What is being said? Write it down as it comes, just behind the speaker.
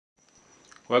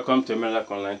Welcome to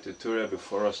Melak Online tutorial.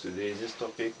 Before us today is this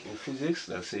topic in physics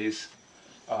that says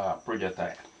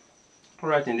projectile.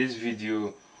 Alright, in this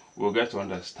video we'll get to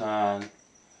understand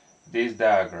this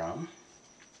diagram,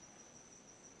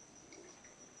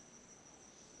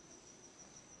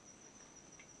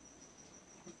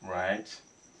 right,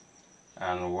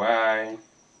 and why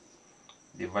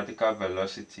the vertical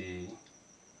velocity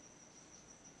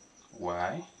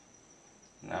y,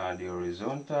 now the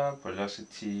horizontal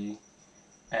velocity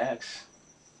x,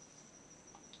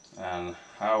 and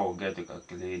how we'll get to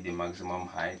calculate the maximum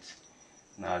height,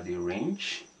 now the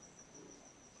range,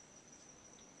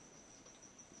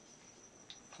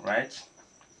 right.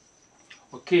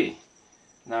 Okay,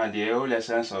 now the whole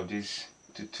essence of this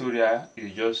tutorial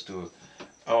is just to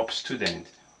help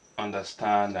students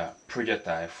understand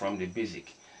projectile from the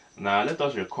basic. Now let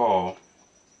us recall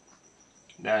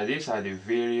that these are the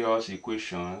various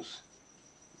equations.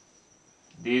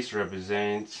 This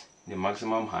represents the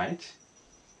maximum height.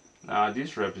 Now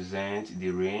this represents the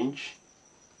range,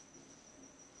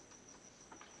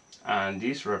 and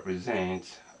this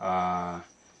represents the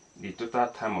total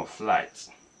time of flight.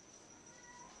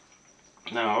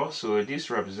 Now also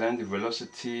this represents the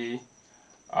velocity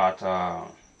at the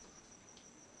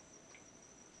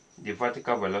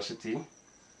vertical velocity,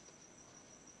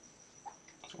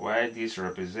 while this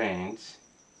represents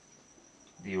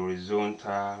the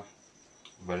horizontal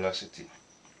velocity.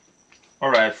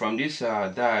 Alright, from this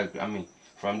diagram,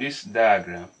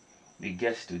 we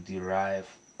get to derive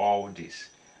all this.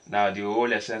 Now the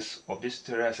whole essence of this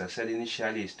tutorial, as I said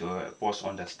initially, is to help us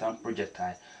understand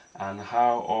projectile and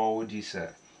how all these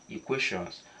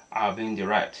equations are being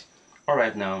derived.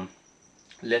 Alright, now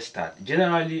let's start.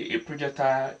 Generally, a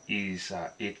projectile is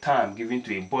a term given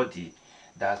to a body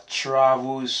that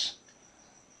travels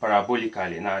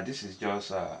parabolically. Now this is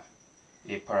just a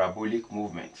parabolic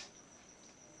movement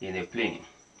in a plane.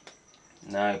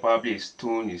 Now probably a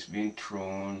stone is being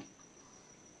thrown,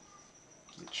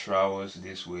 it travels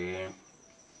this way.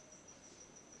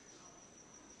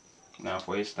 Now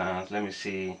for instance, let me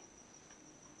say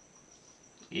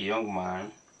a young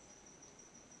man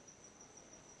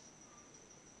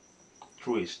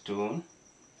threw a stone.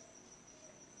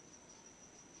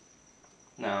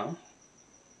 Now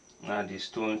the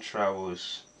stone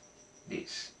travels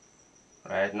this,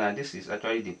 right. Now this is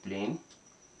actually the plane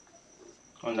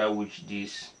under which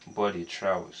this body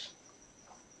travels,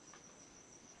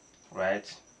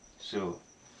 right. So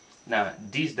now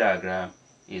this diagram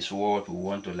is what we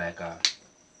want to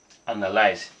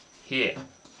analyze here.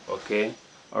 Okay,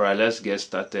 all right, let's get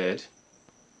started.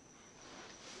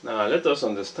 Now let us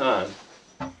understand.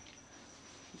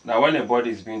 Now when a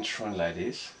body is being thrown like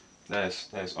this,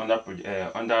 that's under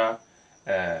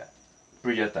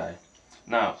projectile.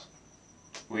 Now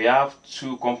we have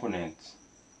two components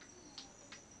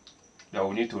that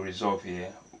we need to resolve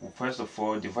here. First of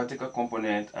all, the vertical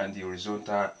component and the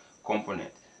horizontal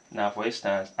component. Now for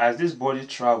instance, as this body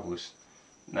travels,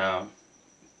 now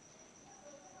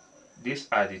these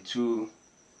are the two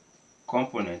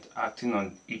components acting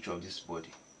on each of this body.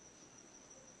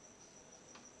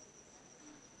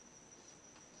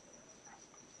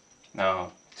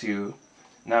 Now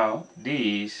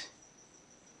this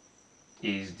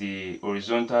is the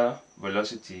horizontal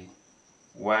velocity,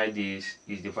 while this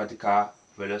is the vertical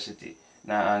velocity.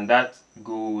 Now and that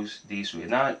goes this way.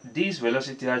 Now this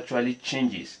velocity actually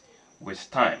changes with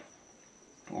time,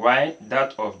 while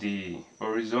that of the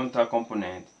horizontal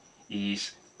component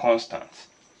is constant.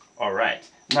 All right,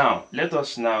 now let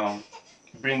us now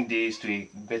bring this to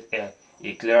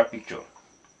a clearer picture.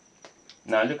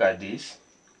 Now look at this.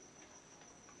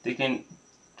 Taking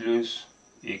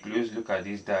a close look at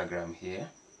this diagram here.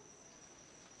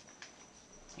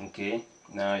 Okay,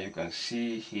 now you can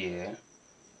see here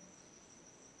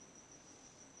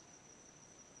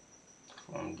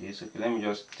from this. Okay, let me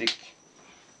just take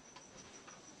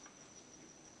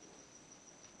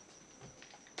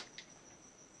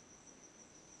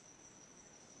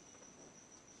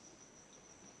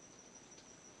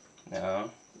now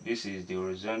this is the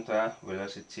horizontal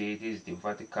velocity, this is the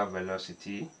vertical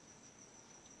velocity.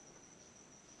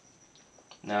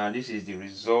 Now this is the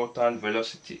resultant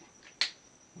velocity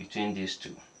between these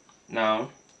two. Now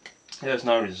let us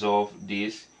now resolve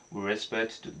this with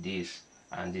respect to this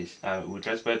and this, with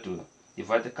respect to the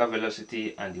vertical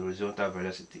velocity and the horizontal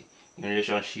velocity in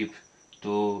relationship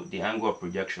to the angle of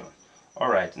projection.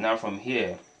 Alright, now from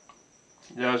here,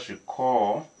 let us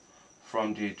recall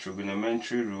from the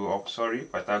trigonometry rule,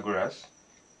 Pythagoras,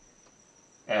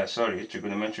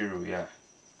 trigonometry rule, yeah,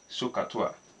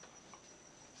 SOHCAHTOA.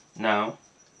 Now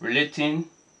relating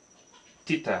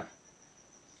theta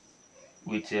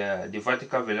with the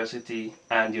vertical velocity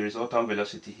and the resultant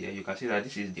velocity here, you can see that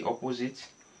this is the opposite,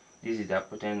 this is the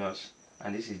hypotenuse,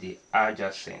 and this is the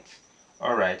adjacent.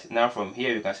 Alright, now from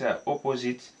here you can see that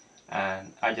opposite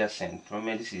and adjacent.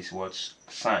 Remember, this is what's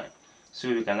sine. So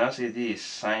we can now say this is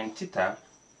sine theta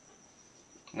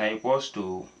now equals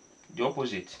to the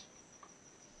opposite.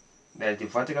 That is the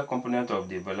vertical component of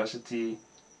the velocity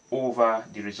over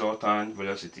the resultant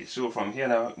velocity. So from here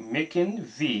now, making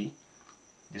V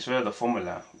the square of the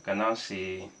formula, we can now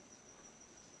say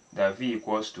that V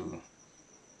equals to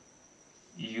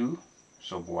U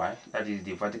sub y, that is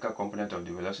the vertical component of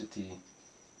the velocity,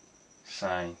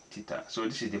 sine theta. So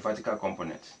this is the vertical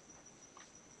component.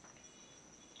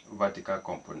 Vertical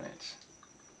component.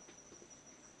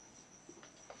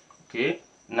 Okay,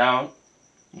 now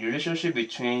the relationship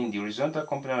between the horizontal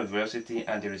component of velocity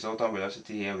and the resultant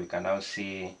velocity here, we can now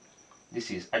say this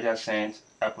is adjacent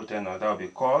hypotenuse, that will be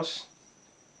cos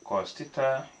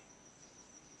theta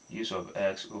u sub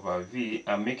x over v,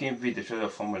 and making v the square of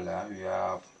the formula, we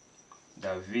have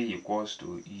that v equals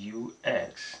to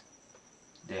ux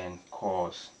then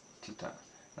cos theta.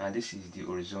 Now this is the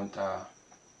horizontal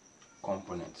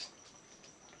component.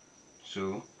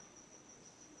 So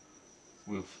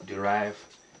we've derived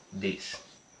this,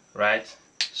 right?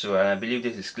 So I believe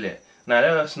this is clear. Now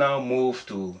let us now move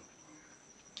to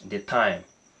the time.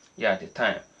 Yeah, the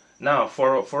time. Now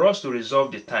for us to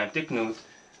resolve the time, take note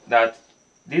that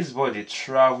this body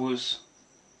travels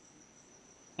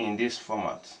in this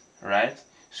format, right?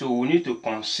 So we need to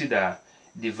consider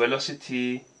the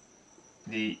velocity,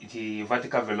 the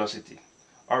vertical velocity.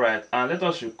 Alright, and let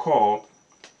us recall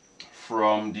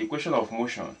from the equation of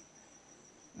motion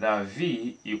that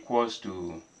v equals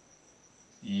to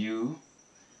u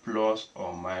plus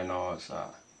or minus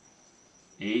at,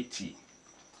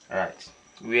 right,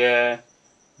 where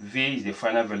v is the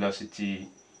final velocity,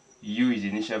 u is the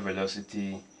initial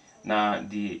velocity. Now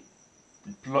the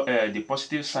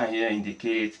positive sign here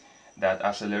indicates that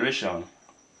acceleration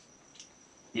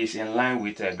is in line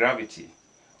with gravity,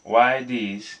 while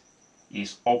this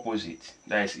is opposite,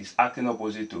 that is acting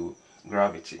opposite to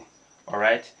gravity.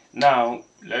 Alright, now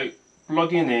like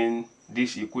plugging in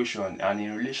this equation and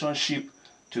in relationship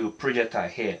to projectile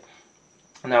here,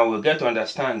 now we'll get to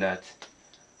understand that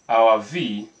our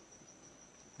v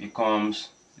becomes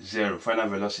 0, final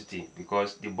velocity,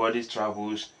 because the body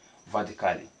travels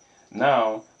vertically.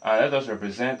 Now let us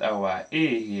represent our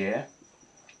a here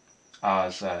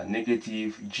as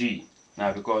negative g,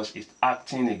 now because it's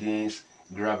acting against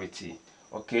gravity.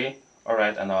 Okay,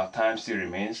 alright, and our time still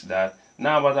remains that.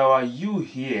 Now about our u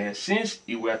here, since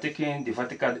we are taking the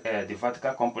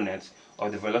vertical component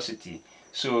of the velocity,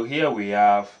 so here we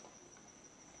have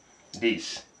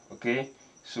this. Okay,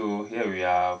 so here we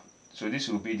have, so this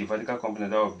will be the vertical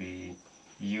component, that will be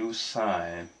u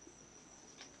sine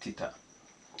theta.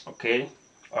 Okay,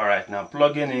 alright, now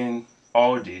plugging in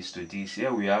all this to this,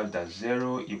 here we have that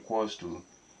 0 equals to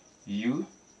u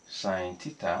sine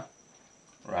theta,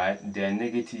 right, then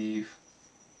negative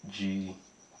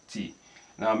gt.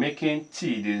 Now making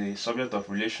t the subject of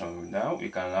relation, now we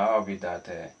can now have it that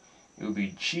it will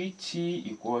be gt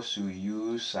equals to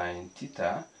u sine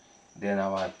theta, then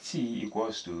our t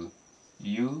equals to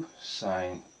u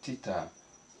sine theta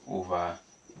over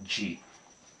g.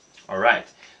 Alright,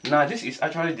 now this is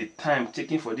actually the time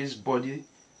taken for this body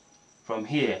from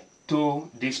here to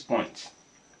this point,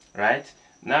 right?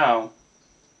 Now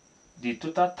the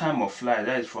total time of flight,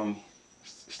 that is from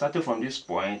starting from this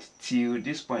point till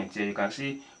this point here, you can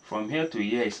see from here to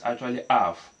here is actually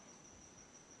half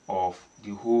of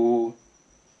the whole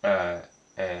time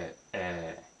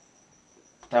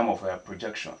of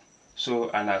projection. So,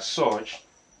 and as such,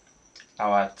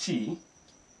 our t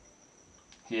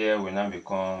here will now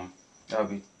become, that will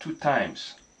be 2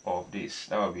 times of this.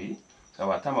 That will be, so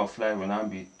our time of flight will now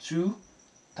be 2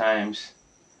 times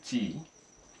t,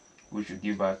 which will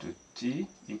give back to t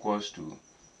equals to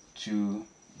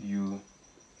 2u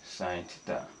sine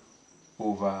theta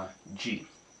over g.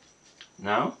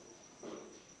 Now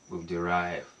we've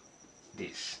derived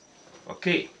this.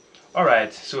 Okay,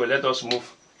 alright, so let us move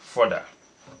further,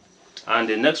 and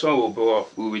the next one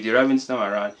we'll be deriving this time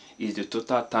around is the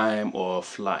total time of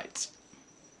flight.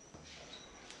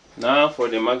 Now for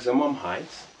the maximum height,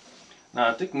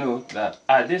 now take note that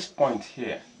at this point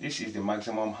here, this is the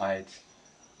maximum height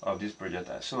of this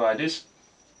projectile. So at this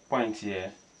point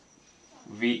here,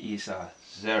 v is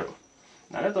 0.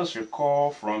 Now let us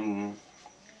recall from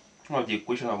one of the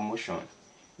equation of motion,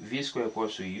 v square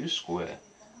equals to u square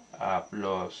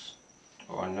plus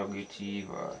or negative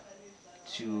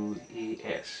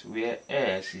 2as, where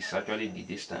s is actually the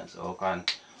distance, or can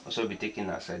also be taken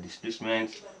as a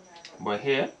displacement, but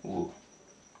here we'll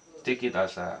take it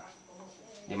as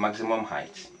the maximum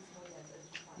height.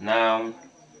 Now,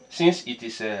 since it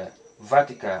is a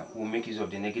vertical, we'll make use of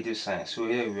the negative sign. So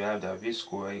here we have that v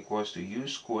square equals to u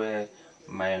square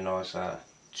minus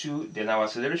 2. Then our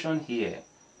acceleration here,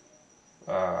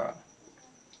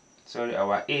 sorry,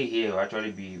 our a here will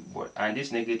actually be what? And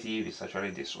this negative is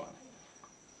actually this one.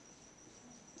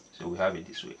 So we have it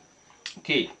this way.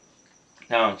 Okay.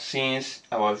 Now, since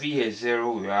our v is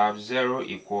 0, we have 0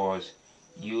 equals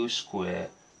u square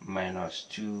minus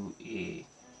 2ah.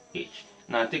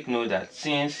 Now, take note that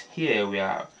since here we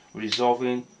are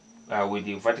resolving with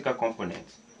the vertical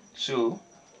component, so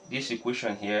this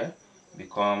equation here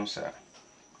becomes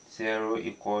 0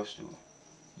 equals to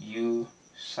u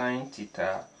sine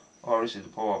theta all raised to the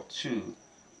power of 2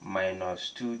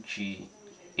 minus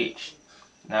 2gh.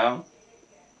 Now,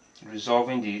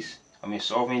 solving this,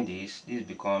 this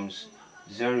becomes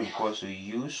 0 equals to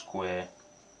u square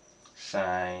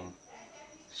sine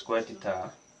square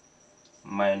theta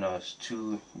minus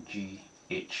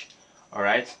 2gh.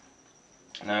 Alright,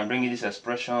 now bringing this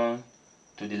expression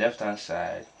to the left hand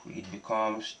side, it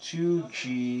becomes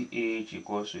 2gh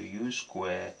equals to u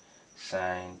square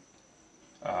sine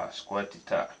square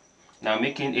theta. Now,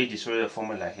 making h is already a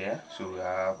formula here, so we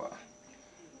have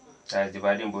that's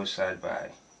dividing both sides by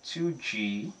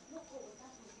 2g.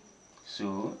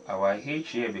 So our h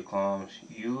here becomes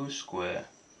u square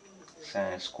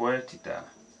sine square theta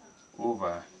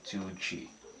over 2g.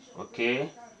 Okay,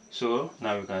 so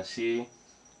now we can see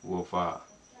we've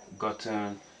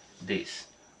gotten this.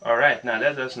 All right, now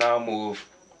let us now move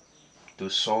to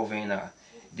solving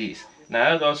this.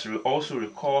 Now let us also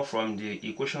recall from the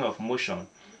equation of motion,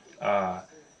 the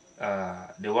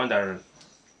one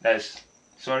that's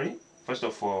sorry. First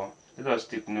of all, let us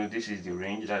take note. This is the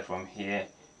range that from here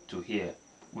to here,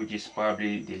 which is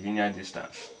probably the linear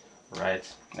distance, right?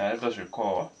 Now let us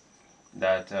recall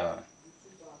that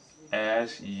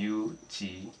SUT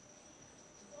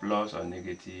plus or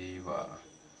negative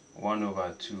 1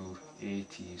 over 2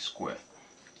 AT square.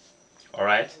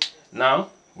 Alright, now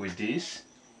with this,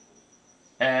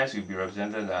 S will be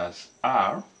represented as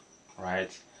R,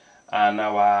 right? And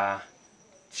our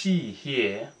T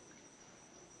here,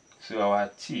 so our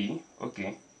T,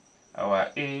 okay,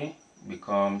 our A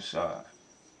becomes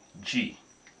G,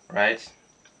 right?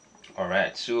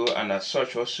 Alright, so and as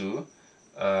such also,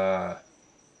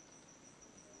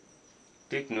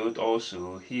 take note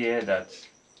also here that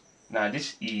now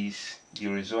this is the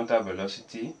horizontal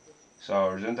velocity. So our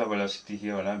horizontal velocity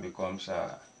here now becomes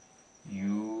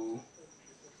u.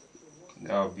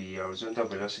 That will be horizontal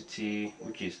velocity,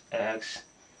 which is x.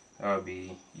 That will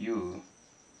be u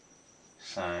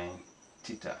sine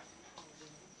theta.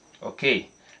 Okay.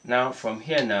 Now from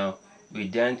here now we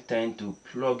then tend to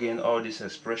plug in all this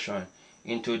expression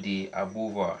into the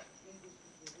above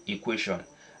equation,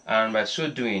 and by so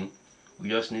doing we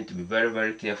just need to be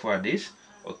very careful at this.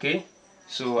 Okay,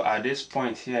 so at this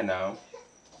point here now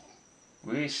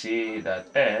we see that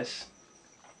S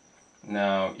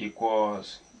now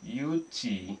equals ut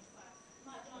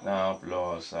now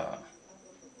plus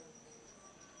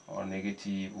or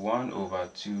negative 1 over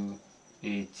 2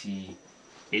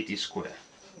 at square.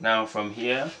 Now from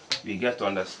here we get to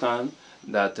understand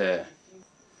that the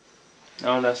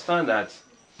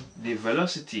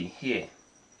velocity here,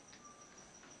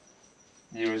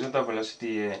 the horizontal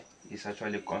velocity here is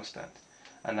actually constant,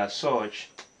 and as such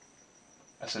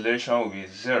acceleration will be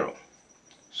 0.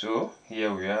 So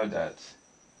here we have that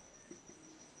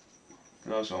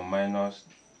plus or minus,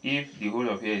 if the whole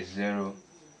of here is 0,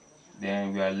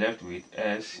 then we are left with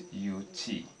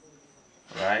SUT,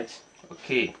 right?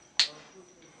 Okay,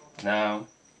 now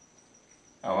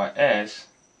our S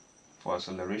for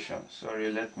acceleration,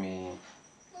 sorry, let me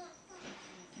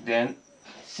then,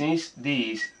 since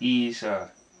this is the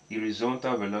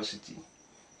horizontal velocity,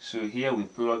 so here we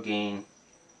plug in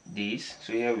this.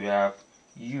 So here we have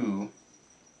u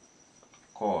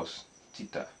cos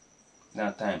theta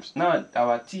now times, now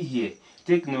our t here,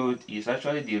 take note, is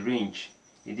actually the range,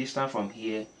 the distance from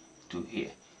here to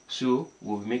here. So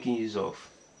we'll be making use of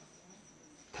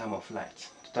time of flight,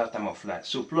 total time of flight.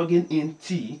 So plugging in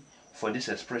t for this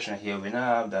expression here, we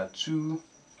now have that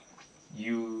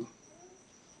 2u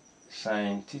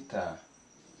sine theta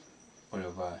all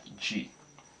over g.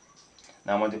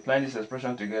 Now multiplying this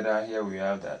expression together, here we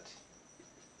have that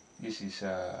this is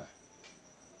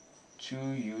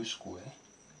 2u square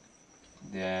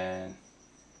then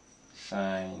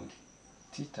sine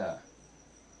theta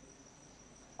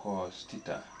cos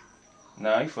theta.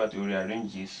 Now if we were to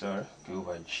rearrange this, okay,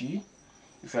 over g,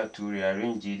 if I have to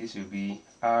rearrange it, this will be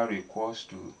r equals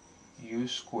to u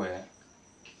square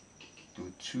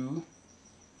to 2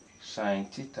 sine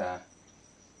theta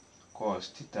cos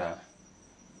theta,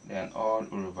 then all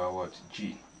over what?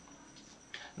 G.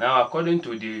 Now according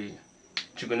to the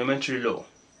trigonometry law,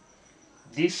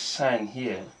 this sine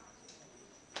here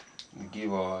will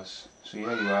give us, so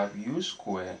here you have u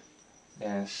square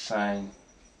then sine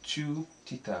 2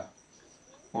 theta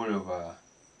all over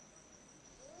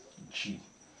G.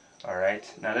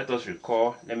 Alright, now let us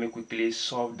recall. Let me quickly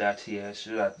solve that here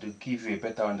so that to give you a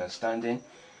better understanding.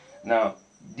 Now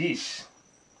this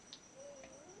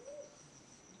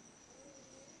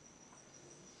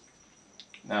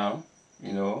now,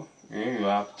 you know, when you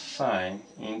have sine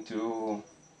into,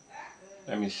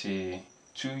 let me say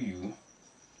 2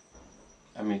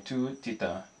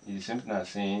 theta is the same thing as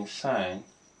saying sine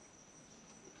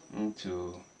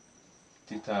into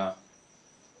theta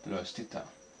plus theta.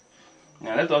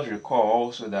 Now let us recall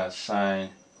also that sine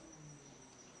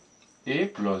A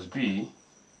plus B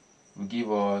will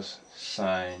give us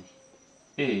sine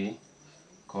A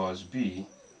cos B,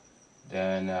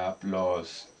 then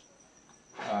plus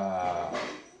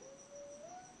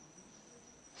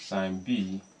sine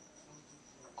B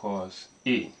cos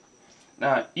A.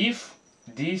 Now if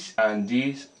this and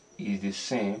this is the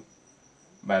same,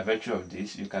 by virtue of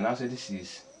this, you can now say this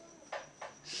is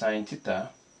sine theta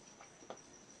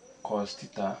cos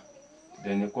theta,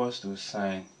 then equals to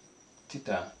sine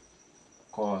theta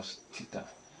cos theta.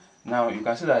 Now you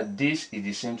can see that this is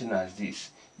the same thing as this.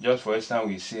 Just for instance,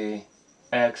 we say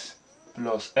x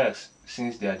plus x,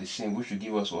 since they are the same, which will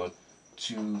give us what?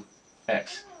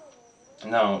 2x.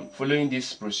 Now following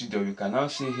this procedure, you can now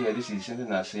say here this is the same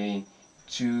thing as saying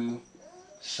 2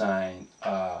 sine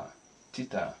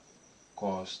theta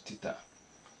cos theta.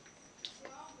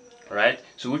 Right?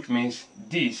 So which means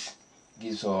this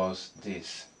gives us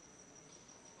this,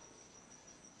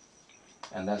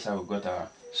 and that's how we got our.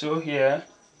 So here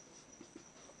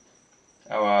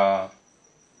our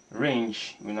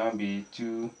range will now be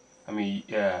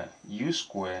u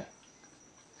square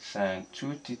sine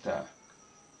 2 theta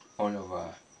all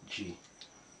over G.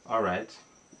 Alright,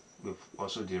 we've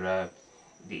also derived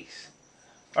this.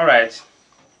 Alright,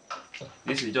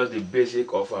 this is just the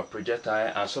basic of our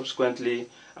projectile, and subsequently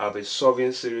I'll be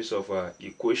solving series of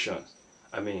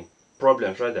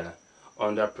problems rather,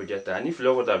 under projectile. And if you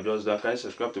love what I've just done, kindly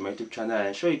subscribe to my YouTube channel and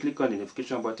ensure you click on the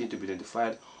notification button to be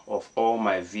notified of all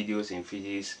my videos in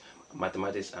physics,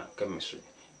 mathematics and chemistry.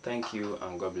 Thank you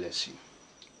and God bless you.